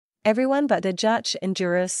Everyone but the judge and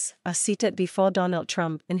jurors are seated before Donald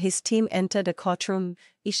Trump and his team enter the courtroom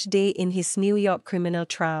each day in his New York criminal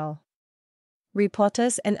trial.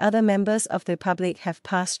 Reporters and other members of the public have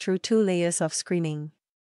passed through 2 layers of screening.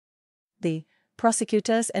 The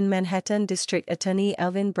prosecutors and Manhattan District Attorney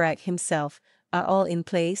Alvin Bragg himself are all in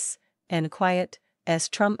place and quiet as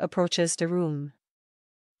Trump approaches the room.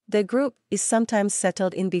 The group is sometimes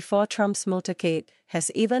settled in before Trump's motorcade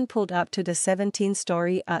has even pulled up to the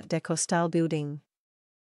 17-story Art Deco-style building.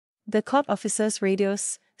 The court officers'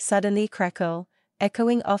 radios suddenly crackle,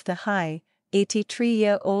 echoing off the high,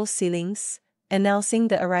 83-year-old ceilings, announcing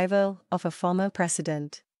the arrival of a former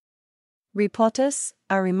president. Reporters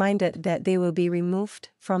are reminded that they will be removed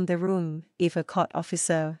from the room if a court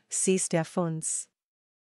officer sees their phones.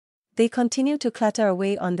 They continue to clatter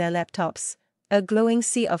away on their laptops, a glowing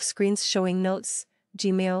sea of screens showing notes,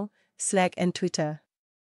 Gmail, Slack and Twitter.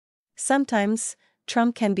 Sometimes,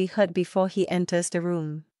 Trump can be heard before he enters the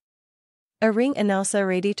room. A ring announcer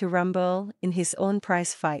ready to rumble in his own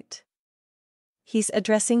prize fight. He's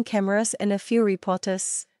addressing cameras and a few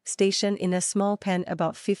reporters, stationed in a small pen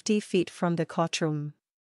about 50 feet from the courtroom.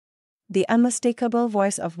 The unmistakable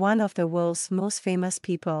voice of one of the world's most famous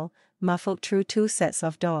people, muffled through 2 sets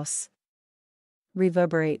of doors,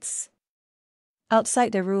 reverberates.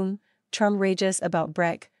 Outside the room, Trump rages about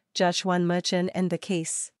Bragg, Judge Juan Merchan and the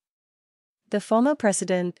case. The former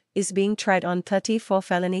president is being tried on 34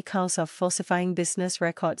 felony counts of falsifying business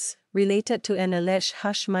records related to an alleged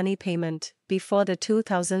hush money payment before the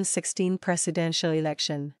 2016 presidential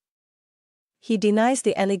election. He denies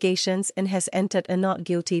the allegations and has entered a not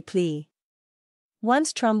guilty plea.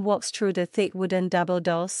 Once Trump walks through the thick wooden double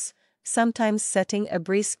doors, sometimes setting a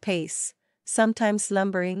brisk pace, sometimes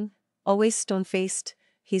lumbering, always stone-faced,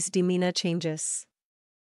 his demeanor changes.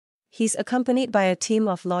 He's accompanied by a team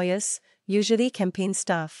of lawyers, usually campaign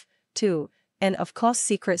staff, too, and of course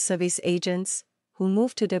Secret Service agents, who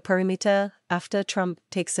move to the perimeter after Trump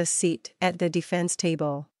takes a seat at the defense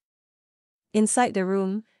table. Inside the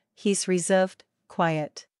room, he's reserved,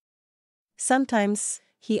 quiet. Sometimes,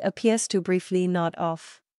 he appears to briefly nod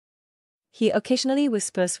off. He occasionally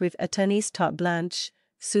whispers with attorneys Todd Blanche,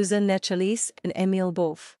 Susan Nechalis and Emil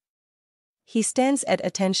Both. He stands at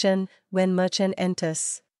attention when Merchan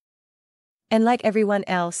enters. And like everyone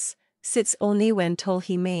else, sits only when told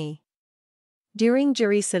he may. During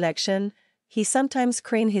jury selection, he sometimes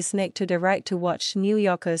craned his neck to the right to watch New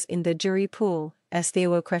Yorkers in the jury pool as they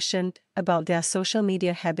were questioned about their social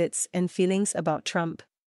media habits and feelings about Trump.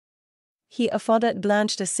 He afforded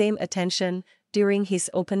Blanche the same attention during his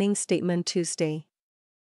opening statement Tuesday.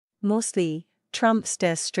 Mostly, Trump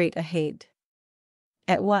stares straight ahead.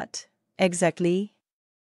 At what, exactly?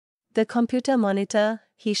 The computer monitor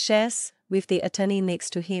he shares with the attorney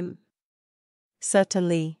next to him.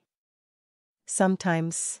 Certainly.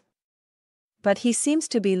 Sometimes. But he seems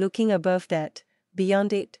to be looking above that,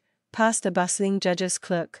 beyond it, past the bustling judge's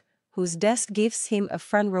clerk, whose desk gives him a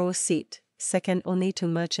front row seat, second only to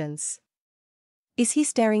Merchan's. Is he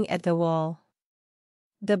staring at the wall?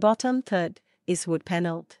 The bottom third is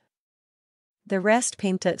wood-paneled. The rest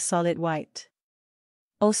painted solid white.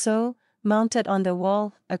 Also, mounted on the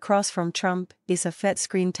wall, across from Trump, is a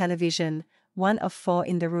flat-screen television, one of 4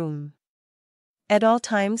 in the room. At all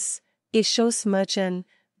times, it shows Merchan,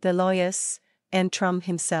 the lawyers, and Trump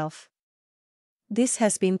himself. This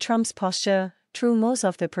has been Trump's posture through most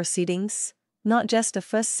of the proceedings, not just the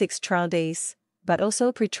first 6 trial days, but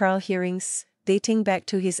also pre-trial hearings, dating back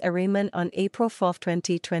to his arraignment on April 4,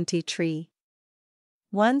 2023.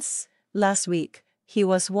 Once, last week, he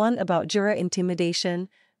was warned about juror intimidation,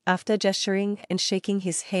 after gesturing and shaking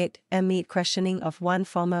his head amid questioning of one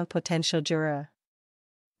former potential juror.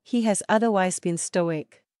 He has otherwise been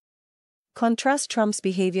stoic. Contrast Trump's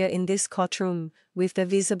behavior in this courtroom with the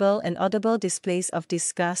visible and audible displays of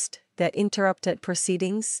disgust that interrupted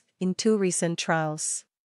proceedings in 2 recent trials.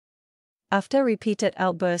 After repeated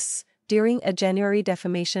outbursts during a January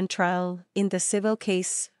defamation trial in the civil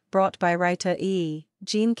case brought by writer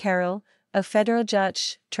Jean Carroll, a federal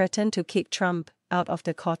judge threatened to kick Trump out of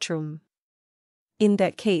the courtroom. In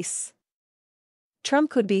that case, Trump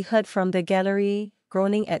could be heard from the gallery,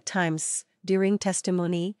 groaning at times during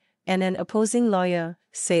testimony, and an opposing lawyer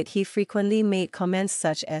said he frequently made comments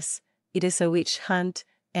such as, "It is a witch hunt,"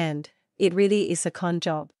 and "It really is a con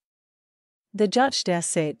job." The judge there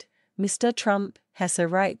said, "Mr. Trump has a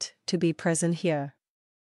right to be present here.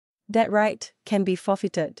 That right can be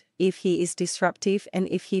forfeited if he is disruptive and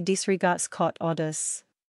if he disregards court orders."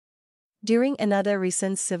 During another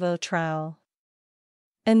recent civil trial,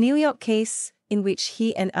 a New York case in which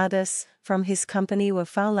he and others from his company were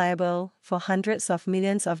found liable for hundreds of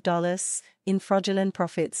millions of dollars in fraudulent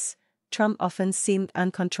profits, Trump often seemed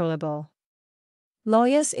uncontrollable.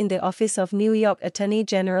 Lawyers in the office of New York Attorney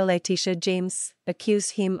General Letitia James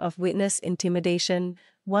accused him of witness intimidation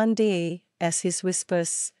one day as his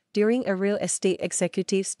whispers, during a real estate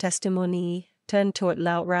executive's testimony, turned toward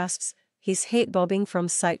loud rasps, his head bobbing from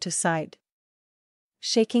side to side,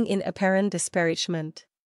 shaking in apparent disparagement.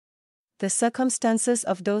 The circumstances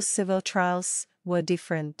of those civil trials were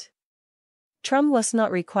different. Trump was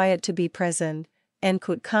not required to be present, and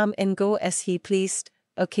could come and go as he pleased,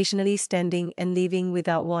 occasionally standing and leaving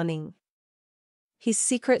without warning. His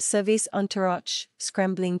Secret Service entourage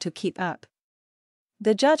scrambling to keep up.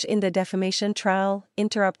 The judge in the defamation trial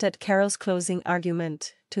interrupted Carroll's closing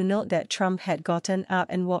argument to note that Trump had gotten up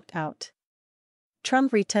and walked out.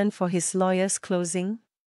 Trump returned for his lawyer's closing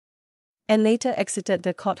and later exited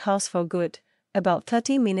the courthouse for good, about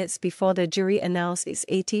 30 minutes before the jury announced its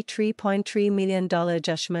 $83.3 million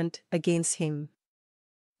judgment against him.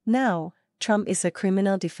 Now, Trump is a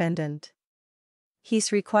criminal defendant.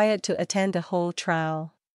 He's required to attend the whole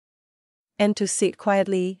trial and to sit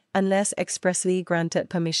quietly unless expressly granted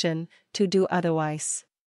permission to do otherwise.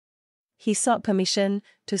 He sought permission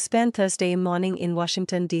to spend Thursday morning in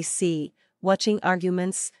Washington, D.C., watching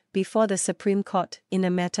arguments before the Supreme Court in a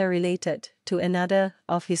matter related to another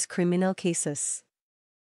of his criminal cases.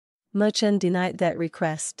 Merchant denied that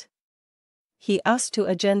request. He asked to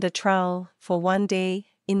adjourn the trial for one day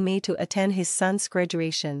in May to attend his son's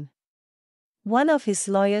graduation. One of his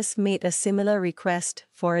lawyers made a similar request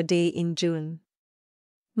for a day in June.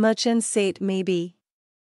 Merchant said maybe,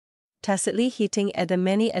 tacitly hinting at the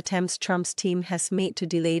many attempts Trump's team has made to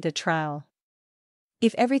delay the trial.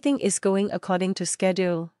 If everything is going according to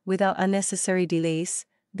schedule, without unnecessary delays,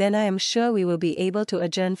 then I am sure we will be able to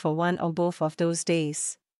adjourn for one or both of those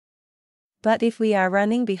days. But if we are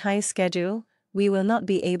running behind schedule, we will not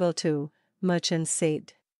be able to, Merchant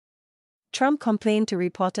said. Trump complained to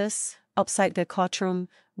reporters outside the courtroom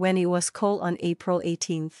when it was cold on April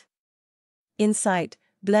 18. Inside,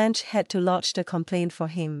 Blanche had to lodge the complaint for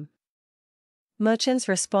him. Merchant's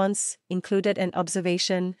response included an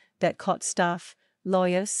observation that court staff,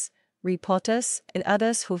 lawyers, reporters, and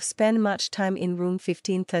others who've spent much time in room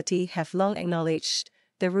 1530 have long acknowledged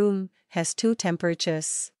the room has two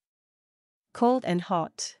temperatures: cold and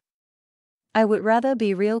hot. I would rather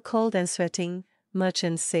be real cold than sweating,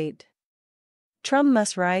 Merchant said. Trump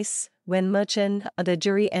must rise when Merchant or the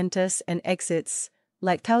jury enters and exits,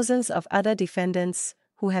 like thousands of other defendants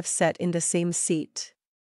who have sat in the same seat.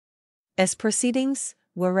 As proceedings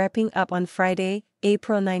were wrapping up on Friday,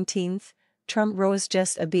 April 19, Trump rose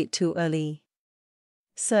just a bit too early.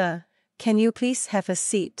 "Sir, can you please have a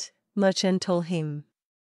seat?" Merchant told him.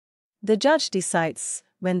 The judge decides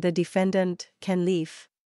when the defendant can leave.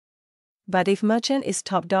 But if Merchant is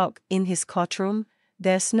top dog in his courtroom,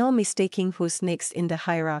 there's no mistaking who's next in the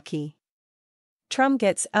hierarchy. Trump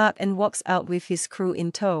gets up and walks out with his crew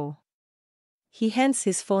in tow. He hands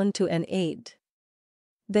his phone to an aide.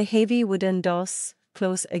 The heavy wooden doors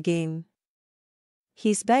close again.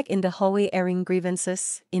 He's back in the hallway airing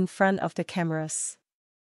grievances in front of the cameras.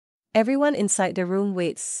 Everyone inside the room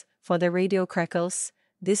waits for the radio crackles,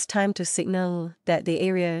 this time to signal that the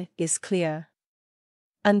area is clear.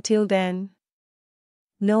 Until then,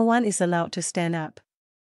 no one is allowed to stand up.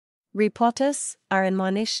 Reporters are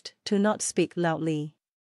admonished to not speak loudly.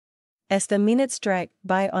 As the minutes drag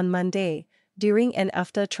by on Monday, during and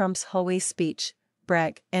after Trump's hallway speech,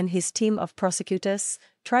 Bragg and his team of prosecutors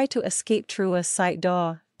try to escape through a side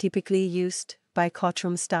door typically used by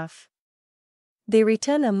courtroom staff. They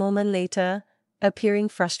return a moment later, appearing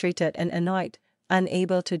frustrated and annoyed,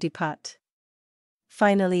 unable to depart.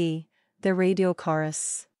 Finally, the radio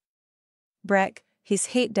chorus. Bragg, his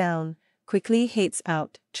head down, quickly heads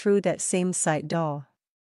out through that same side door.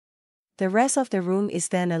 The rest of the room is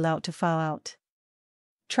then allowed to file out.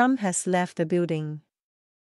 Trump has left the building.